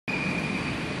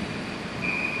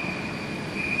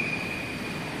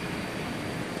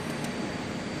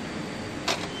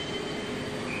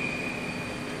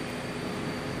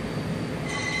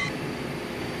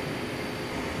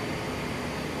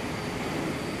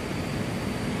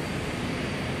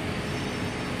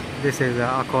This is the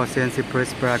Axis CNC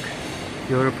Press Brake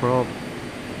Euro Pro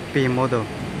B model,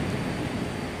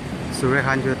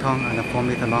 300 ton and 4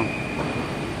 meter long.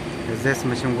 This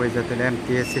machine with the DELEM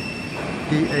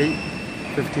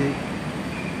Da58T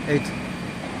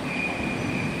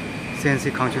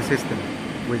CNC control system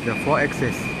with the 4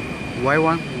 axes,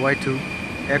 Y1, Y2,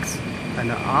 X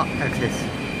and R axis.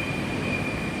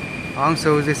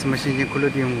 Also, this machine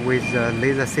including with the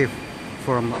laser sieve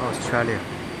from Australia.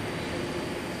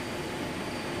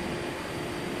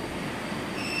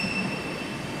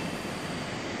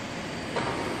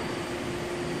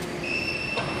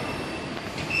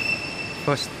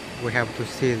 First, we have to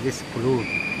see this blue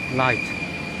light.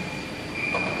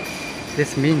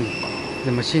 This means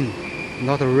the machine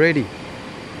not ready.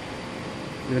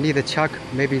 You need to check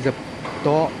maybe the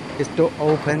door is still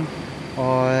open,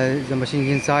 or the machine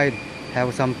inside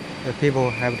have some people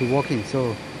have to walk in.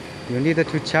 So you need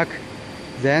to check.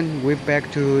 Then we back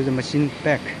to the machine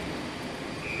back.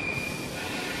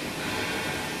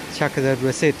 Check the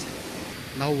reset.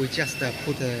 Now we just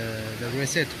put the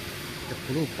reset, the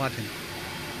blue button.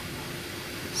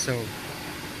 So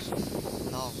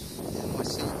now the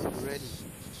machine is ready.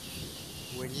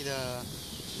 We need to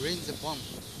rinse the pump.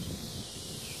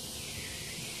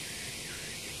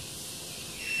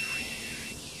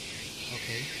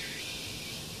 Okay.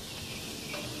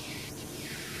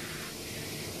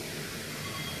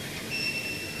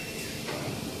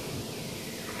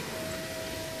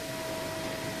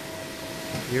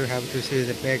 You have to see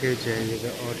the package is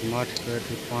automatic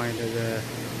to find the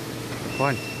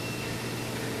point.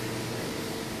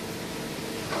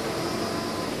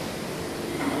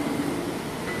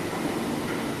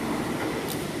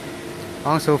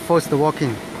 Also, first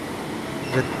walking,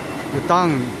 the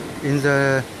down in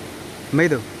the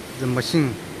middle, the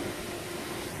machine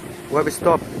will be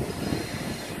stopped.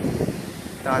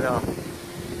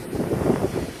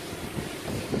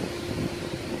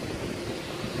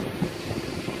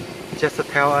 Just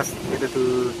tell us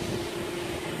to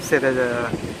set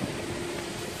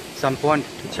some point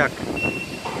to check.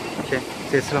 Okay,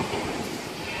 stay slow.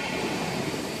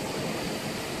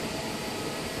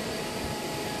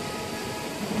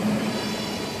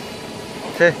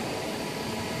 Okay.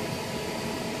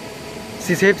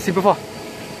 See safe, see before.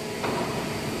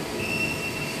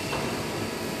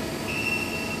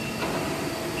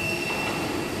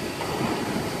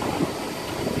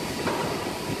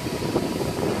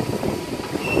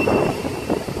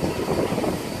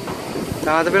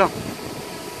 자,这边了，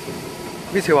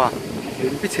没车啊？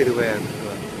没车的呗，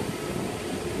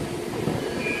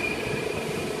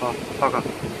好，报告。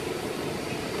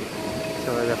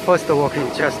So the first walking,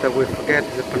 just we forget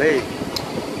the plate.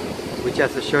 We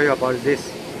just show you about this.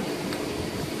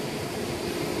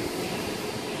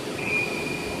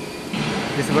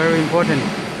 It's very important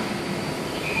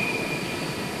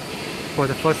for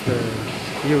the first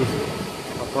use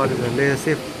about the laser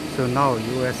sieve. So now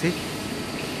you will see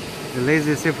the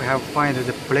laser sieve have find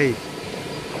the plate.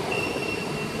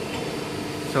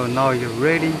 So now you're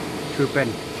ready to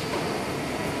bend.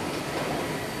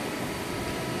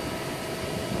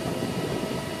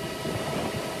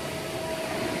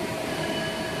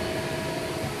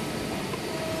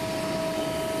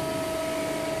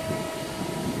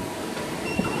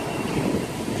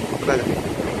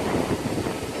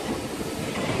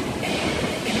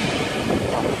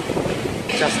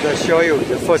 Just to show you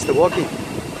the first walking.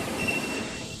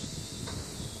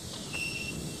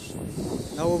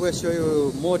 Now we will show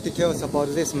you more details about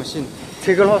this machine.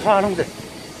 Take a look at it.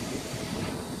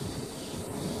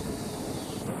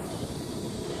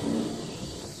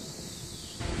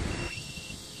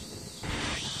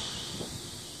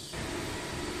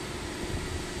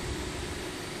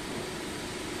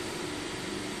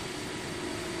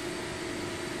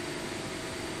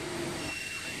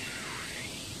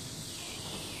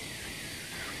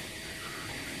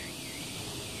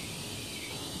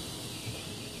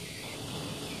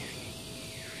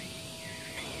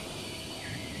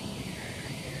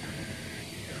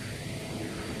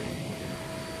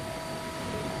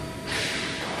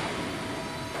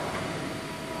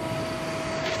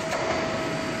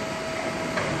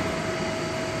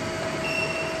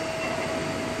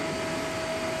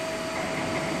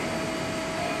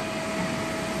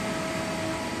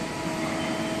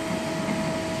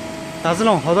 That's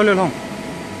long, how do you long?